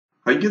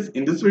I guess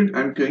in this video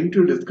I'm going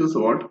to discuss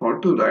about how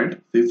to write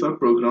C#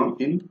 program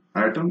in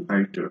Atom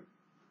editor.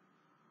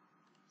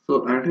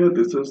 So and here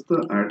this is the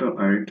Atom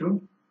editor.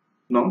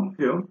 Now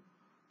here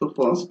the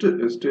first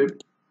step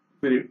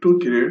we need to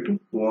create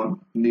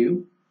one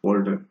new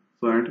folder.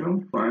 So at here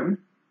file.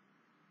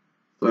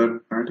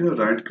 So at here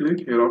right click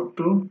here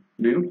after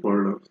new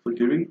folder. So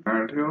giving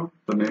at here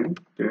the name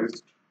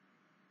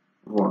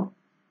test1.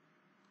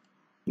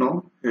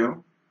 Now here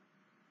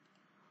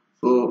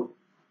so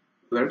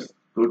let's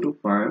go to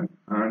file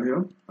and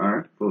here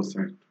add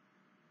project.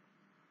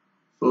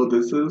 So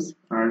this is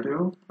and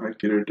here I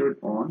created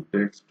on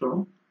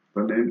desktop.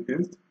 The name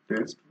is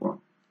test1.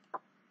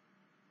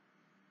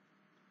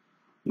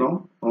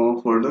 Now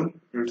our folder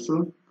it's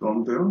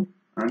come there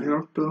and here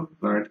after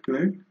right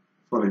click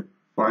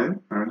file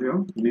and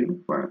here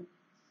new file,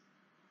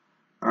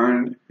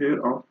 and here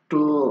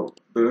after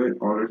they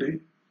already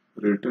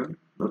written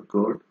the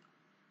code.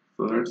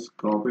 So let's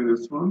copy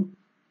this one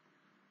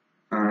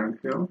and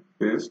here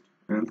paste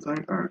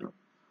inside atom.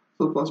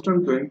 So first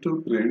I'm going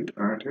to print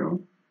at here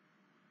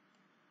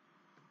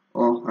a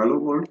hello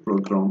world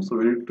program. So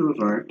we need to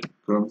write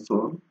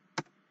console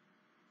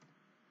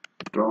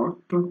dot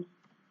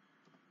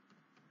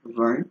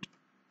write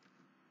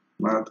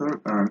method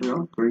and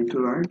here going to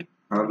write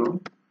hello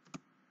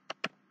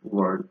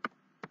world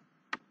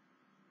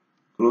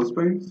close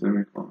by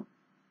semicolon.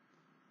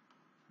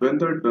 When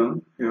they're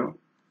done, here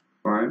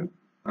file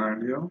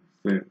and here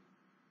save.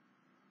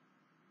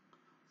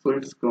 So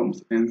it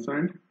comes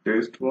inside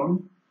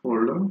test1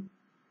 folder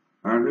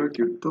and here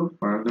keep the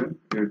file name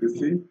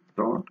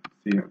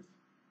abc.cs.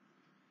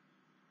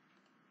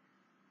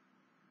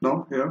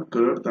 Now here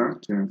color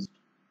that changed,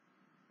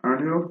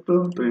 and here after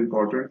the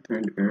important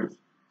thing is,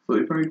 so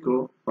if I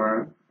go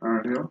file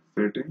and here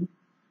setting,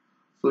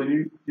 so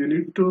you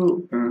need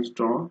to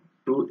install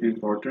two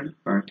important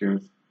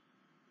packages.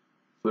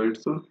 So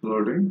it's a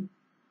loading.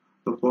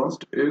 The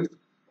first is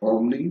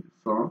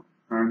OmniSoft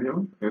and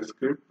here a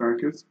script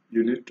package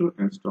you need to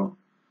install.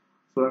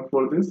 So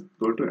for this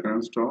go to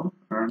install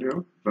and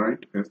here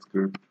write a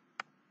script.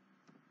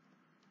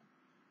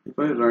 If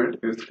I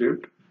write a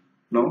script,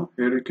 now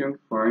here you can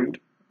find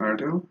and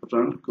here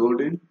run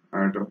code in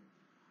Atom.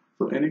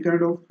 So any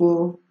kind of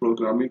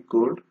programming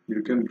code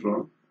you can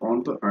run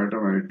on the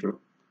Atom editor.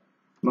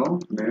 Now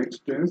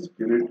next is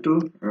you need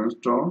to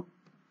install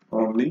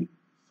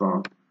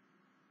OmniSoft.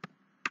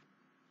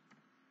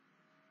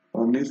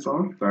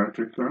 OmniSoft that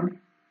required,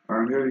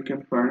 and here you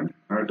can find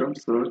Atom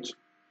search.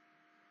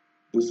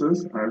 This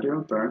is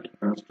idea that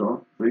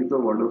install bring the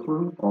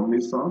wonderful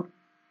OmniSoft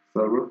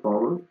server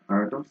power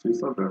Atom C#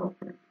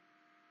 development.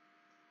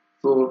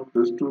 So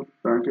these two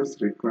packages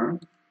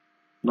required.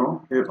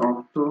 Now here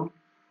after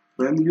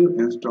when you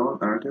install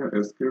add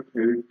a script,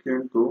 here you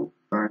can go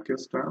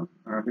package tab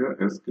and here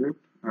a script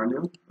and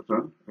here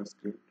run a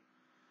script.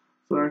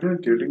 So at here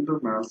getting the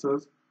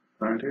message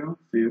and here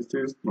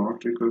CSC is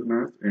not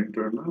recognized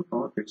internal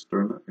or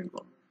external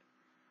environment.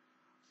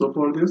 So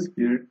for this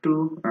you need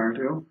to add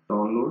here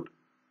download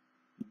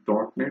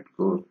 .NET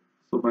Core.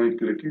 So by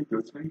clicking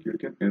this link you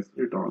can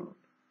easily download.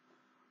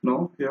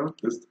 Now here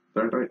is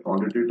that I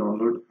already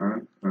download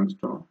and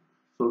install.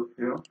 So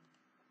here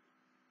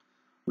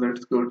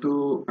let's go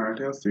to add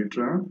here C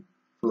drive.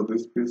 So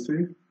this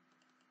PC.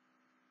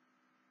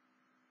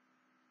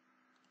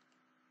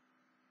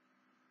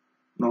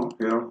 Now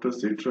here after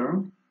C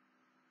drive,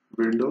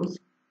 Windows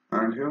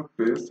and here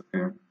paste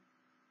M.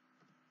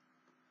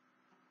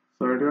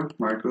 So here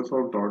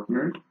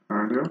Microsoft.NET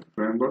and here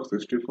Framework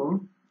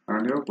 64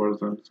 and here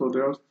version. So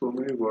there are so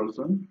many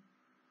versions.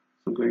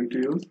 So going to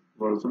use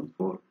version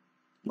 4.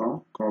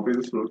 Now copy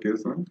this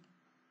location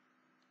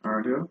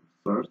and here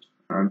search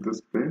at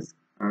this place,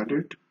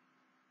 edit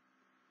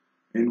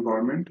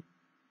environment,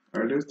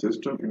 edit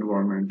system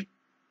environment.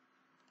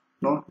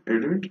 Now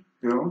edit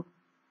here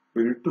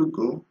we need to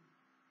go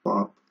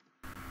path.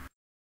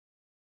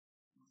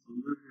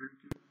 Somewhere here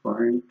you can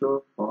find the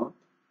path,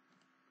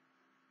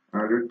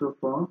 edit the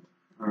path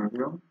and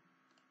here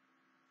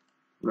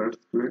let's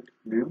click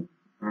new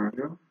and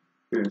here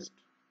paste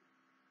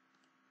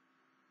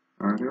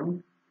and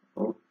here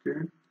okay.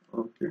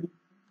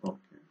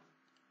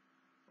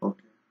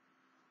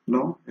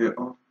 Now here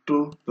after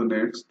the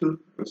next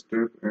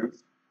step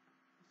is,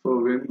 so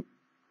when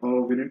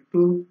we need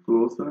to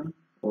close and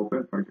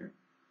open again.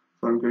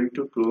 So I'm going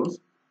to close.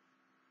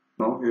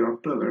 Now here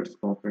after let's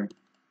open.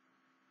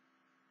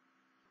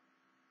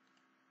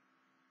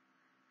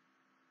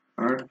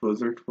 Add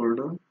project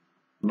folder.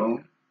 Now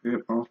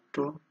here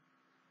after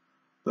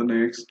the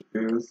next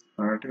is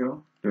add here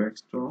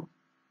desktop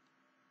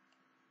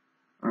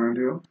and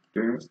here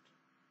test.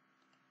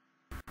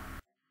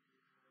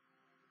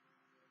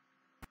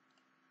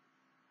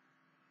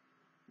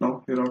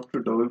 Now here after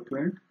double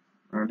click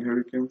and here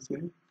you can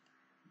see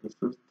this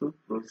is the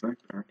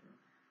project add here.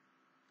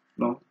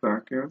 Now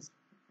package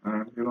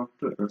and here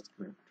after a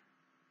script.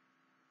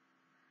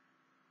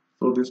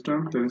 So this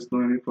time there is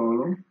no any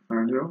problem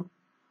and here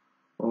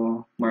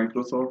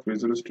Microsoft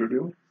Visual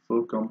Studio.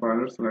 So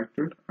compiler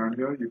selected, and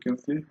here you can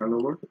see hello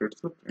world,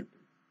 it's a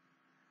printing.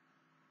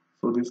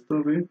 So this is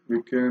the way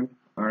we can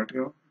add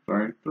here,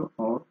 write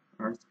or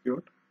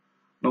execute.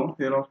 Now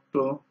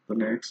hereafter the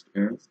next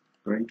is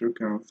going to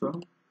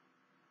cancel,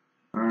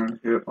 and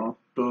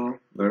hereafter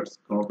let's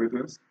copy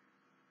this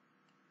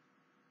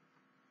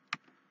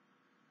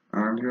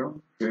and here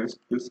paste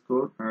this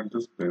code at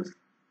this place.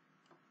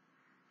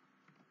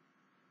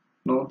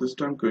 Now this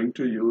time going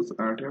to use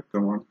add here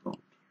command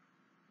prompt.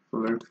 So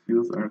let's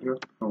use add here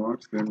command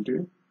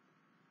cmd.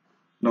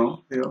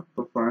 Now here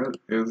the file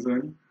is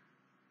in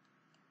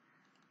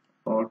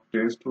our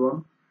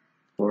test1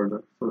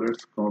 folder. So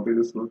let's copy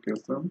this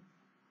location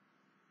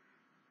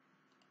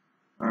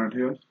and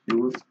here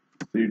use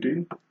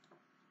cd,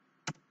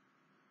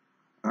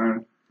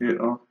 and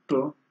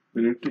hereafter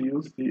we need to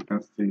use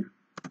csc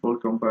for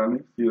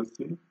compiling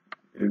csc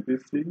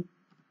abc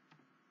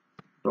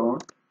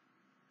dot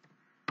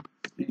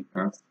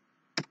cs.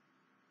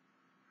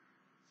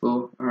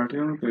 So at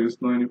here there is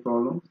no any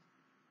problem.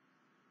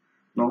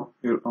 Now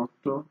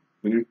hereafter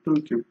we need to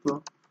give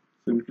the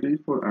simply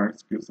for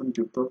execution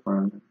give the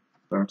file name.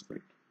 That's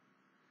it.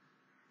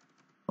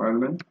 File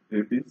name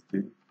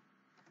abc.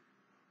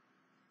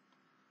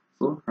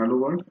 So hello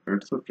world,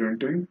 it's a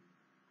printing.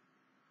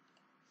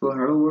 So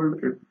hello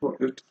world,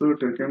 it's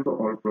taken the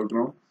all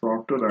program. So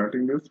after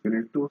writing this, we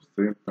need to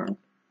save that.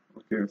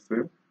 Okay,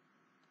 save.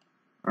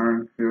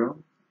 And here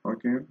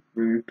again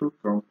we need to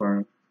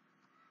compile.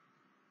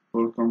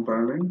 For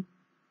compiling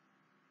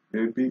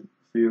abc.cs.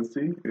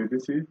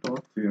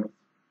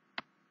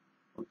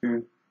 Okay,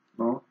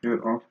 now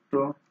here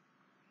after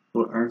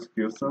for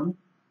execution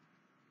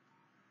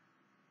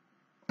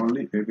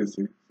only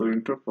abc. So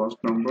enter first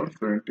number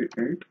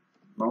 78,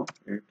 now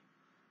 8.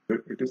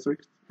 If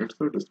 86, it's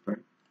a display.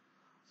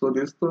 So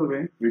this is the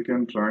way we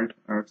can write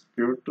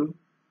execute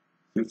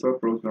C#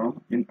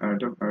 program in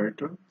Atom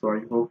editor. So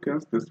I hope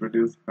guys this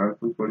video is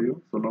helpful for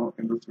you. So now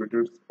in this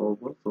video it's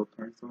over. So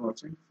thanks for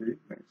watching. See you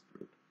next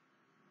video.